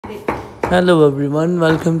Hello everyone,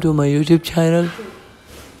 welcome to my YouTube channel.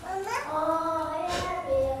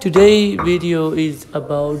 Today video is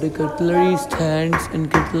about the cutlery stands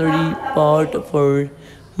and cutlery part for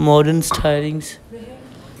modern stylings.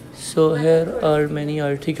 So here are many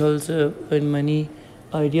articles and many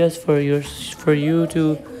ideas for you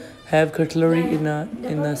to have cutlery in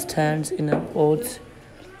a stands, in a pots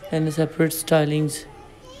and a separate stylings.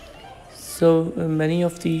 So many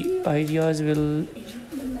of the ideas will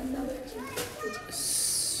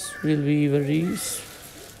be very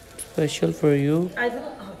special for you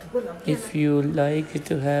if you like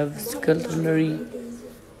to have cutlery.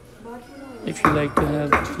 If you like to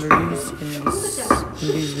have cutleries in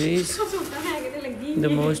these ways, the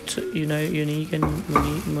most unique and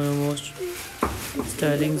most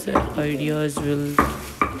stylings and ideas will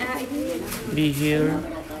be here.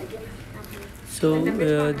 So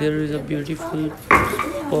there is a beautiful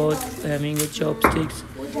pot having a chopsticks.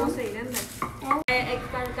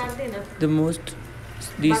 The most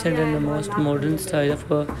decent and the most modern style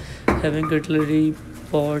of having cutlery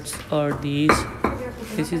pots are these.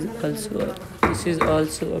 This is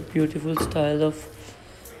also a beautiful style of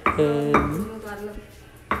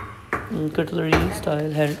cutlery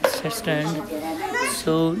style stand.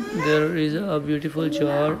 So there is a beautiful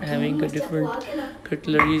jar having a different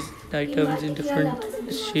cutlery items in different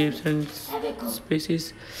shapes and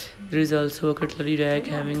spaces. There is also a cutlery rack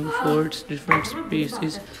having 4 different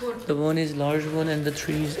spaces. The one is large one and the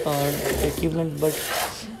 3s are equivalent but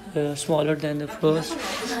smaller than the first.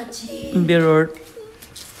 There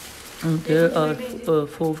are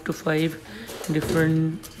 4 to 5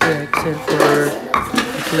 different racks for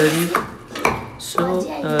cutlery. So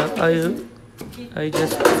I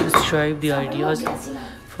just describe the ideas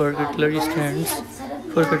for cutlery stands,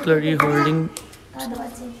 for cutlery holding.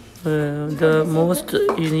 The most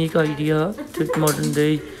unique idea to modern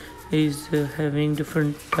day is having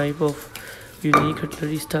different type of unique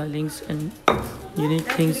cutlery stylings and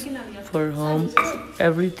unique things for home.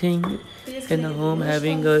 Everything in a home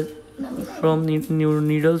having a from new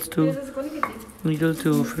needles to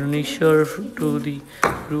furniture to the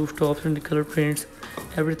rooftops and the color prints.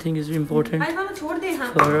 Everything is important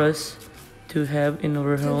for us to have in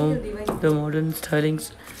our home. The modern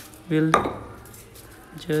stylings will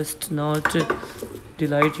just not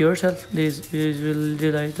delight yourself, these will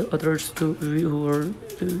delight the others too who are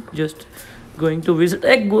just going to visit.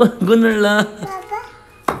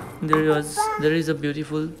 There is a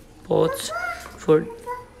beautiful pots for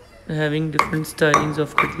having different stylings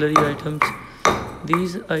of cutlery items.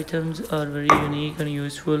 These items are very unique and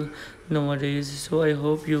useful nowadays, so I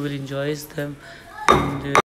hope you will enjoy them. And